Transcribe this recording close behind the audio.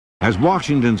As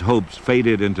Washington's hopes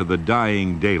faded into the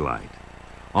dying daylight,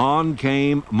 on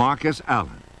came Marcus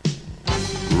Allen,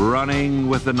 running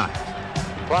with the night.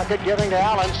 Plunkett giving to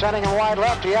Allen, sending him wide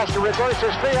left. He has to reverse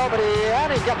his field, but he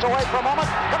gets away for a moment.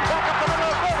 Comes back up the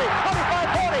middle of 30, 25,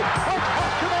 40. Waits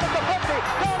past 2 minutes to 50,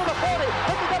 down to the 40,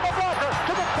 picking up a blocker,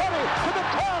 to the 20, to the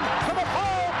 10, to the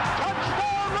 5.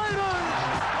 Touchdown Raiders!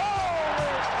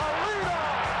 Holy Toledo!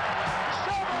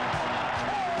 7-10.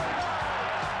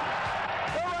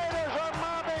 The Raiders are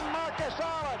mobbing Marcus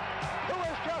Allen, who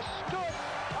has just stood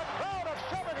a crowd of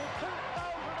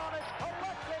 72,000 on his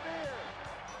collective ear.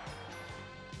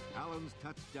 Allen's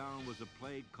touchdown was a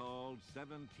play called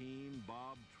 17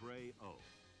 Bob Trey O.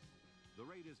 The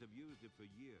Raiders have used it for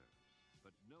years,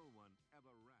 but no one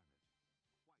ever ran it quite the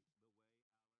way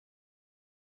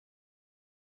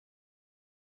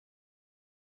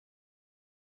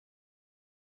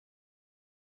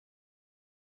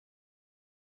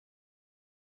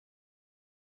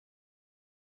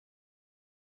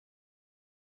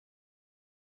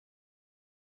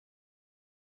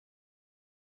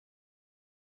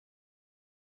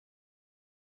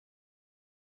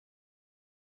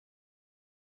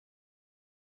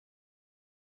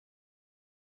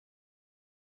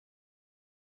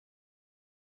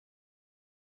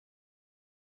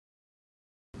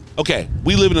Okay,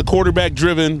 we live in a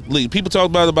quarterback-driven league. People talk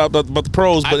about the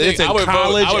pros, but it's in college as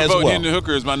well. I would vote Hendon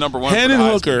Hooker as my number one. Hendon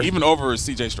Hooker, even over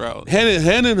C.J. Stroud.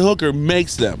 Hendon Hooker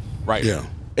makes them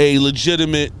a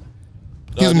legitimate.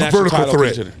 He's a vertical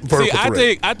threat.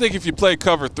 I think if you play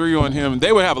cover 3 on him,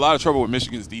 they would have a lot of trouble with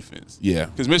Michigan's defense. Yeah,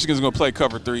 because Michigan's going to play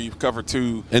cover 3, cover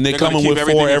 2, and they're coming with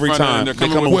 4 every time. They're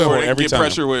coming with 4 every time.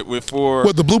 Pressure with 4.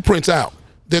 Well, the blueprint's out.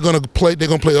 They're going to play. They're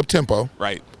going to play up tempo.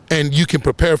 Right. And you can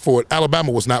prepare for it.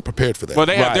 Alabama was not prepared for that. Well,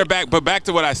 they have their back. But back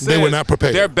to what I said, they were not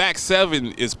prepared. Their back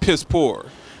 7 is piss poor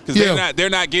because they're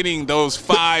not getting those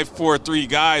 5-4-3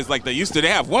 guys like they used to. They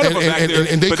have one of them back there,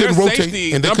 and they couldn't rotate.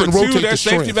 Safety, and they number couldn't 2, rotate their the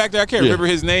safety strength. back there. I can't remember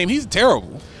his name. He's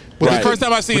terrible. Well, the first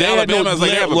time I seen Alabama, I was like,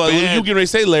 they have a bad. You can already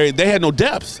say, Larry, they had no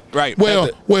depth. Right. Well,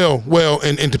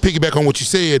 and to piggyback on what you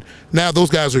said, now those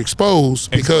guys are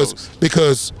exposed.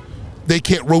 because they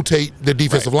can't rotate the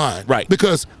defensive line. Right.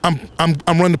 Because I'm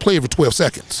running the play every 12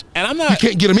 seconds. And I'm not. You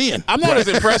can't get them in. I'm not as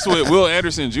impressed with Will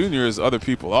Anderson Jr. as other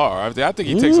people are. I think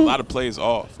he takes a lot of plays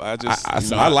off.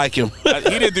 I like him. He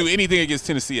didn't do anything against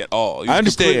Tennessee at all. He was I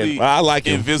understand. I like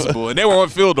him. Invisible, and they were on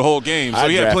field the whole game. So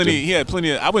he had plenty. Him. He had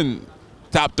plenty. I wouldn't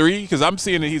top 3 because I'm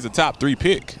seeing that he's a top 3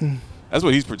 pick. That's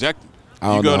what he's projected.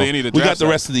 You go to any of the. We got the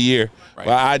rest of the year. Right.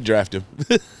 Well, I'd draft him.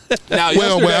 Now,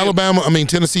 Alabama.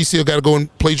 Tennessee still got to go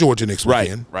and play Georgia next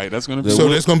weekend. Right. That's going to be. So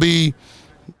that's going to be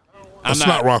a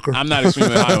snot rocker. I'm not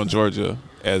extremely high on Georgia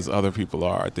as other people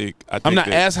are. I think I'm not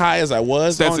as high as I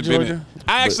was on Georgia.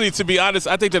 To be honest,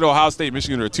 I think that Ohio State and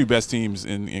Michigan are the 2 best teams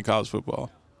in college football.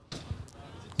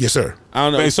 Yes, sir. I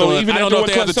don't know. I don't know if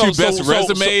they have the 2 best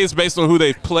resumes based on who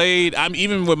they've played.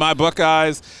 Even with my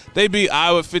Buckeyes, they beat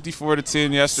Iowa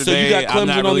 54-10 yesterday. So you got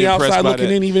Clemson on the outside looking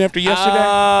in even after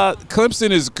yesterday? Clemson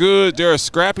is good. They're a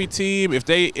scrappy team.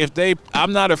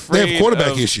 I'm not afraid they have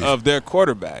quarterback issues. Of their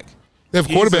quarterback. They have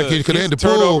quarterback issues because they had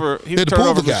to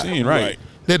pull the guy. Machine, right.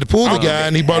 They had to pull the guy,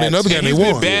 and he brought in another guy, and they won.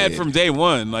 He's been bad from day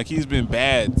one. Like, he's been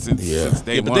bad since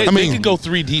day one. They can go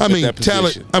 3 deep at that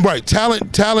position.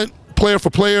 Talent, player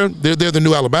for player, they're the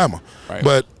new Alabama. Right.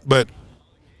 But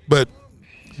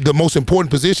the most important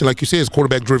position, like you said, is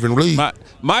quarterback-driven league.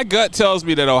 My gut tells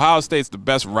me that Ohio State's the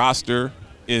best roster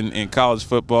in college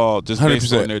football just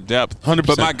based on their depth. 100%.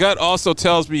 But my gut also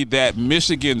tells me that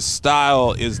Michigan's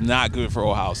style is not good for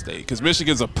Ohio State because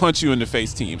Michigan's a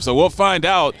punch-you-in-the-face team. So we'll find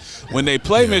out when they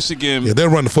play Michigan. Yeah, they'll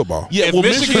run the football. Yeah,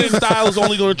 Michigan's style is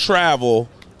only going to travel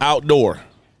outdoor.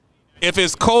 If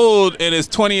it's cold and it's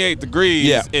 28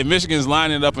 degrees and Michigan's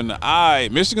lining up in the eye,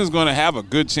 Michigan's going to have a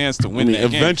good chance to win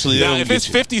that game. Eventually, now, if it's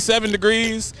 57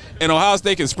 degrees and Ohio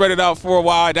State can spread it out for a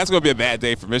while, that's going to be a bad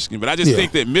day for Michigan. But I just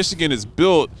think that Michigan is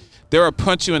built – they're a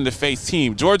punch-you-in-the-face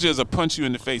team. Georgia is a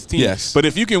punch-you-in-the-face team. Yes. But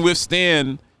if you can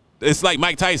withstand – it's like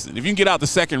Mike Tyson. If you can get out the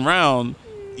second round,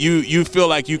 you feel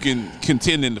like you can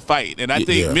contend in the fight. And I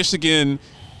think Michigan –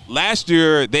 last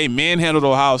year, they manhandled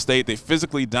Ohio State. They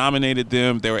physically dominated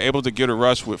them. They were able to get a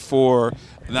rush with 4.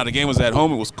 Now the game was at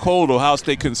home. It was cold. Ohio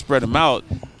State couldn't spread them out.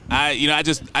 I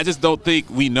just don't think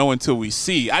we know until we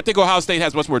see. I think Ohio State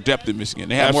has much more depth than Michigan.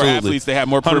 They have more athletes. They have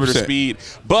more perimeter 100%. speed.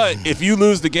 But if you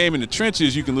lose the game in the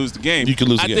trenches, you can lose the game.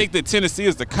 I think that Tennessee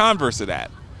is the converse of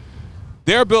that.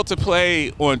 They're built to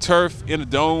play on turf in a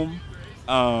dome.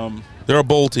 They're a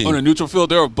bowl team. On a neutral field,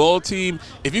 they're a bowl team.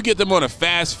 If you get them on a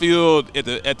fast field at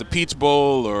the Peach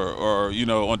Bowl or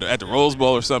at the Rose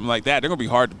Bowl or something like that, they're going to be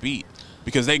hard to beat.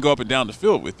 because they go up and down the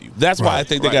field with you. That's why I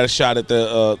think they got a shot at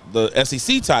the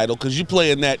SEC title, because you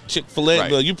play in that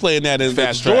Chick-fil-A, you play in that in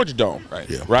the Georgia Dome,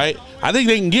 right? I think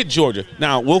they can get Georgia.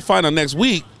 Now we'll find out next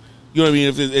week. You know what I mean?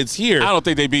 If it's here, I don't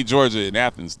think they beat Georgia in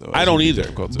Athens, though. I don't either.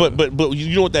 But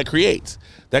you know what that creates?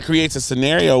 That creates a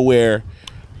scenario where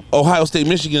Ohio State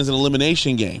Michigan is an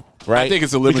elimination game, right? I think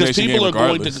it's an elimination game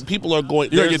regardless. People are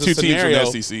going. You're going to get 2 teams in the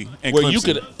SEC and where Clemson. you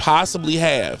could possibly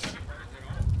have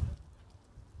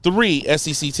 3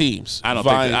 SEC teams. I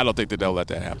don't think that they'll let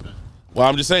that happen. Well,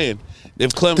 I'm just saying,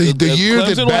 if Clemson, the year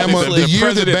that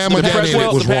Bama got in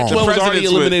it was wrong.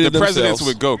 The presidents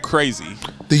would go crazy.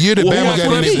 The year that Bama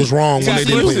got in it was wrong when they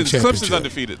didn't play the championship. Clemson's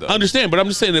undefeated, though. Understand, but I'm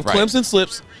just saying, if Clemson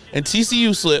slips and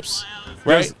TCU slips,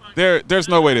 right? There's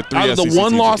no way that 3 out of the SEC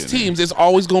one-loss teams, it's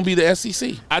always going to be the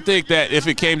SEC. I think that if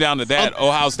it came down to that,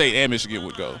 Ohio State and Michigan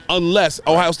would go. Unless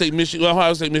Ohio State, Michigan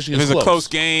is if it's close. A close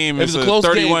game, if it's a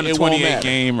 31-28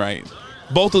 game, right?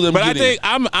 Both of them. But I think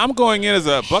I'm going in as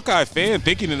a Buckeye fan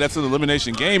thinking that that's an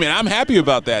elimination game, and I'm happy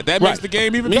about that. That makes the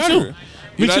game even better.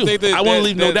 Me too. I think that, I want to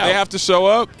leave no doubt. They have to show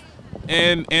up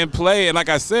and play. And like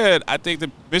I said, I think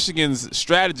that Michigan's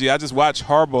strategy, I just watched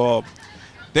Harbaugh.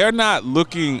 They're not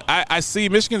looking – I see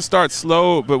Michigan start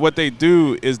slow, but what they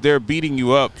do is they're beating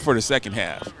you up for the second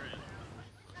half.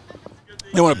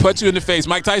 They want to punch you in the face.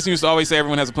 Mike Tyson used to always say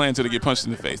everyone has a plan until they get punched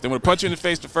in the face. They want to punch you in the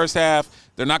face the first half.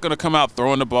 They're not going to come out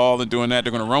throwing the ball and doing that.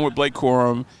 They're going to run with Blake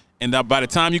Corum. And by the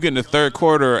time you get in the third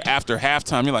quarter, after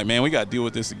halftime, you're like, man, we got to deal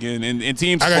with this again. And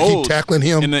teams fold. I got to keep tackling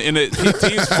him.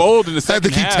 Teams fold in the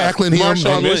second half. I have to keep tackling him.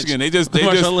 Marshawn Michigan. They just I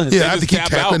have to keep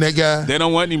tackling that guy. They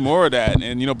don't want any more of that.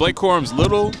 And, Blake Corum's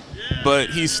little, but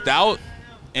he's stout.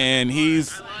 And he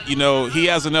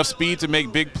has enough speed to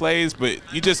make big plays. But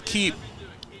you just keep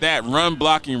that run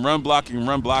blocking. By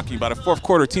the fourth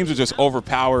quarter, teams are just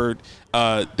overpowered.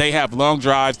 They have long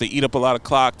drives. They eat up a lot of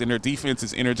clock. Then their defense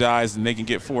is energized, and they can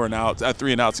get 3 and outs. Yeah.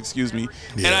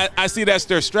 And I see that's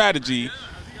their strategy.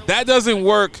 That doesn't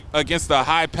work against a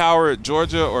high-powered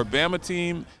Georgia or Bama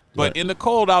team, but in the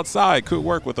cold outside could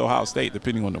work with Ohio State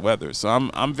depending on the weather. So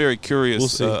I'm very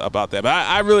curious about that. But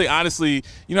I really, honestly,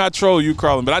 I troll you,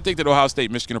 Carlin, but I think that Ohio State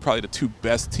and Michigan are probably the 2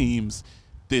 best teams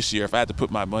this year if I had to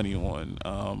put my money on.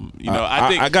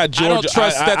 I got Georgia. I don't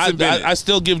trust Stetson Bennett. I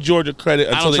still give Georgia credit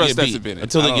until they get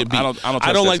beat.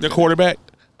 I don't like their quarterback.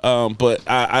 But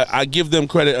I give them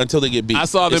credit until they get beat. I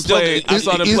saw them play.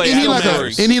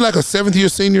 Isn't he like a 7th-year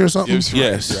senior or something?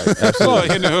 Yes. Right. Absolutely.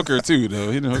 Hitting the Hooker too,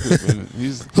 though.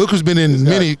 Hooker's been in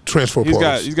many transfer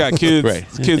portals. He's got kids. Right.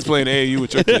 Kids playing AAU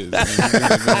with your kids.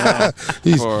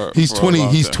 He's 20.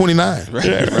 He's 29. Right.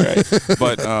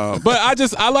 But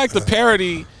I like the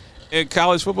parity in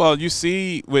college football. You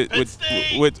see with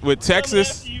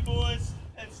Texas.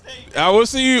 We'll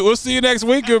see you next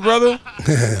week, good brother.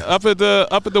 up at the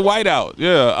Whiteout.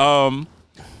 Yeah.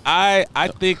 I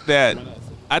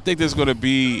think there's going to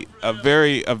be a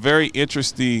very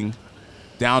interesting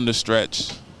down the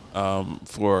stretch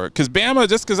because Bama,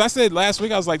 just because I said last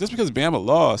week I was like, just because Bama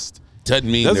lost doesn't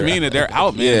mean that they're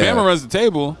out, man. Yeah. Bama runs the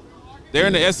table. They're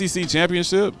in the SEC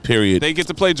championship. Period. They get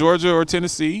to play Georgia or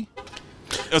Tennessee.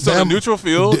 It's on a neutral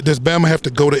field. Does Bama have to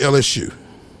go to LSU?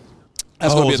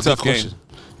 That's going to be a tough game.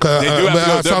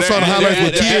 I saw the highlights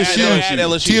with TSU.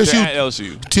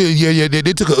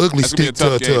 They took an ugly stick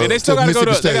to they still got to go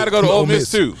to. They got to go to Ole Miss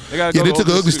too. They took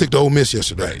an ugly stick to Ole Miss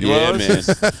yesterday. Yeah, man.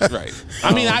 Right.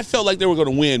 I mean, I felt like they were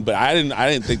going to win, but I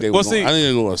didn't think they were. I think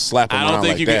they were going to slap them. I don't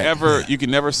think you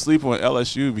can never sleep on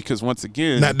LSU because once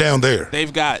again, not down there.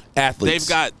 They've got athletes. They've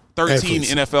got 13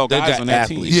 NFL guys on that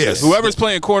team. Yes. Whoever's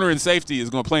playing corner and safety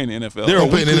is going to play in the NFL. They're a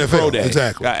weekly pro day.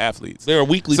 Exactly. Got athletes. They're a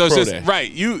weekly pro day.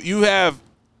 Right. You have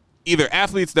either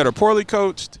athletes that are poorly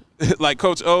coached, like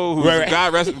Coach O, who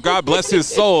God bless his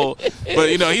soul, but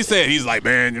he's like,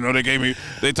 man,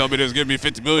 they told me they was giving me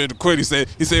 $50 million to quit. He said,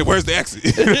 where's the exit?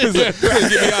 He's like,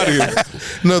 get me out of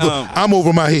here. I'm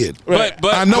over my head. But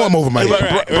I know I'm over my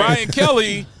head. Brian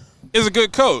Kelly is a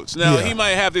good coach. Now he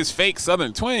might have this fake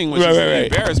Southern twang, which is an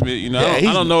embarrassment. I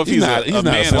don't know if he's a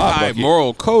man of high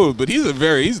moral code, but he's a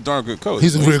darn good coach.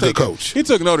 He's a very good coach. He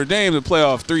took Notre Dame to the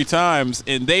playoff 3 times,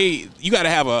 and you got to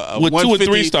have a with 2 or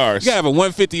 3 stars. You got to have a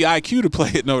 150 IQ to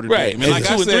play at Notre Dame. Right, and like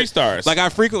 2 or 3 stars. Like I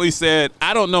frequently said,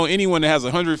 I don't know anyone that has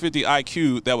 150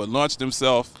 IQ that would launch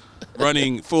themselves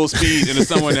running full speed into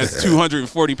someone that's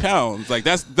 240 pounds. Like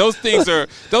those things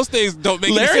don't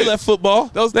make Larry sense. left football.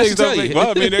 Those things don't make.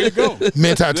 Well, I mean, there you go.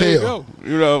 Mantei Teo.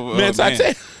 Mantei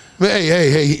Teo.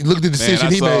 Hey! He looked at the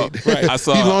decision he made. Right. I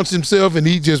saw. He launched himself, and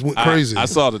he just went crazy. I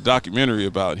saw the documentary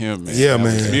about him, man. Yeah,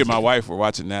 man. Me and my wife were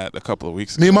watching that a couple of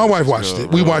weeks ago. Me and my wife watched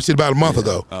it. We watched it about a month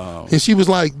ago, and she was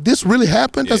like, "This really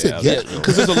happened?" I said, "Yeah,"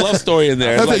 because there's a love story in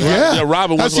there. I said, "Yeah."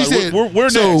 Robin was like, said, "We're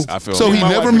next." So he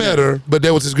never met her, but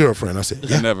that was his girlfriend. I said,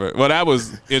 "Yeah." Never. Well, that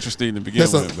was interesting to begin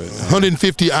with. But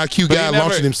 150 IQ guy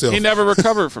launching himself. He never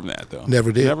recovered from that, though.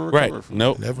 Never did. Never recovered from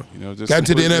Nope. Never. Just got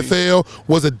into the NFL.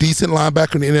 Was a decent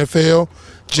linebacker in the NFL.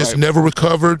 Just never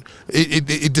recovered.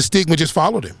 The stigma just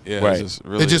followed him. Yeah, right.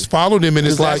 It just followed him, and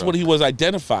it's like that's what he was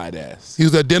identified as. He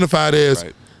was identified as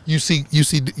you see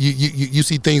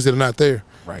things that are not there.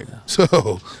 Right.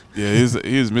 So yeah,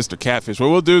 he's Mr. Catfish. What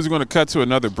we'll do is we're going to cut to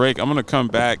another break. I'm going to come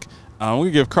back. We're going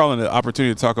to give Carlin the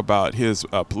opportunity to talk about his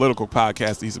political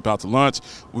podcast that he's about to launch.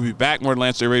 We'll be back. More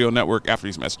Lance J Radio Network after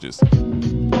these messages.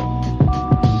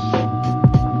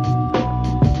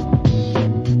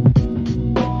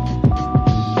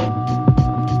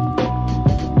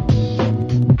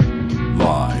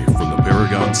 Live from the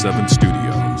Paragon 7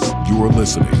 Studios, you are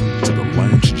listening to the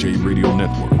Lance J Radio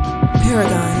Network.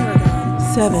 Paragon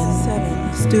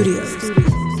 7 Studios.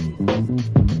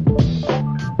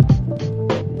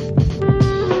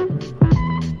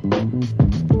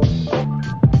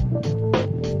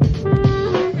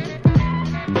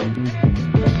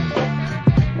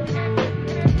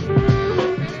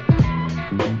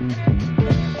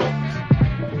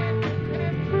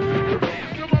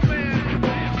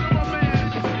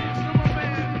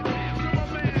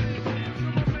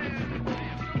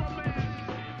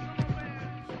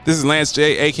 This is Lance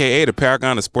J, a.k.a. the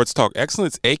Paragon of Sports Talk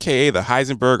Excellence, a.k.a. the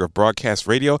Heisenberg of Broadcast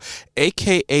Radio,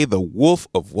 a.k.a. the Wolf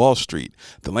of Wall Street.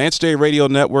 The Lance J Radio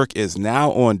Network is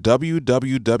now on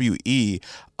WWE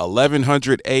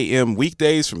 1100 a.m.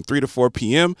 weekdays from 3 to 4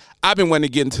 p.m. I've been wanting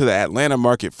to get into the Atlanta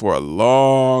market for a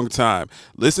long time.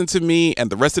 Listen to me and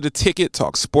the rest of the ticket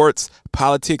talk sports,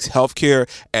 politics, healthcare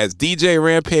as DJ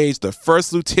Rampage, the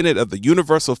first lieutenant of the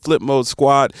Universal Flip Mode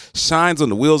Squad, shines on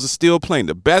the wheels of steel playing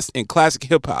the best in classic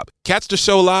hip-hop. Catch the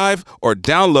show live or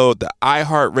download the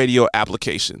iHeartRadio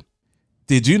application.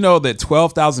 Did you know that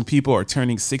 12,000 people are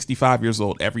turning 65 years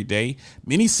old every day?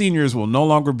 Many seniors will no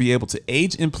longer be able to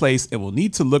age in place and will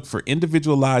need to look for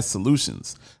individualized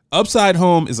solutions. Upside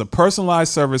Home is a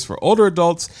personalized service for older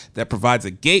adults that provides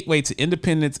a gateway to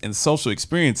independence and social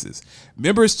experiences.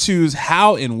 Members choose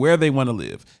how and where they want to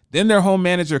live. Then their home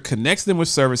manager connects them with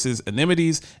services,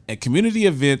 amenities, and community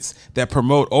events that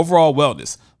promote overall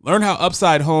wellness. Learn how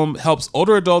Upside Home helps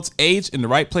older adults age in the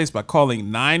right place by calling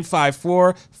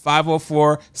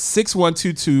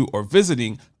 954-504-6122 or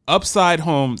visiting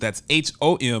UpsideHome, that's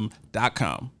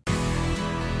HOM.com.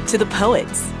 To the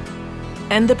poets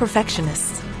and the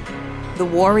perfectionists, the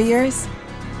warriors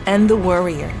and the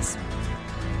worriers,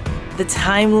 the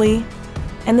timely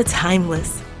and the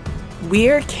timeless,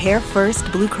 we're Care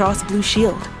First Blue Cross Blue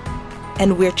Shield,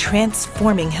 and we're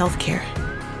transforming healthcare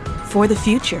for the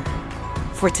future.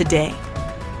 For today,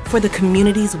 for the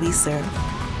communities we serve.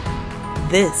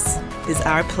 This is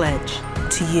our pledge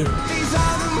to you.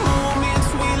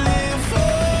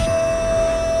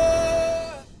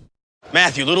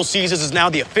 Matthew, Little Caesars is now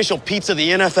the official pizza of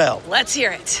the NFL. Let's hear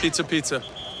it. Pizza, pizza.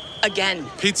 Again.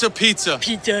 Pizza, pizza.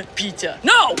 Pizza, pizza.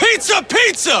 No! Pizza,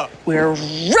 pizza! We're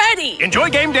ready!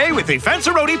 Enjoy game day with the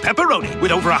Fanceroni Pepperoni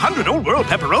with over 100 Old World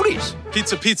pepperonis.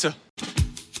 Pizza, pizza.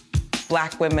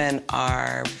 Black women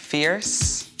are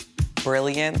fierce,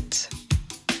 brilliant,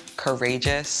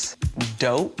 courageous,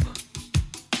 dope.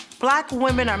 Black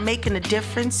women are making a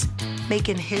difference,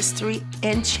 making history,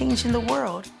 and changing the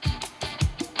world.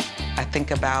 I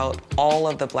think about all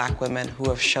of the Black women who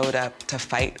have showed up to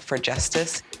fight for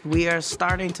justice. We are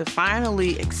starting to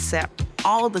finally accept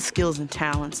all the skills and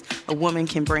talents a woman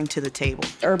can bring to the table.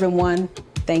 Urban One,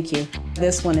 thank you.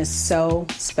 This one is so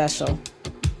special.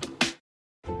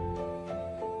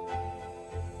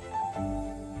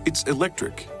 It's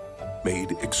electric,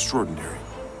 made extraordinary.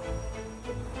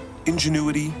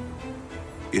 Ingenuity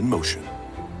in motion.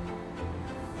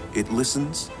 It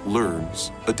listens,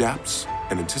 learns, adapts,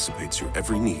 and anticipates your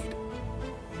every need.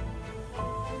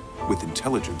 With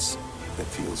intelligence that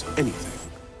feels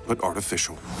anything but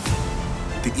artificial.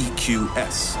 The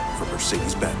EQS from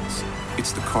Mercedes-Benz.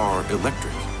 It's the car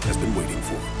electric has been waiting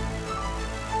for.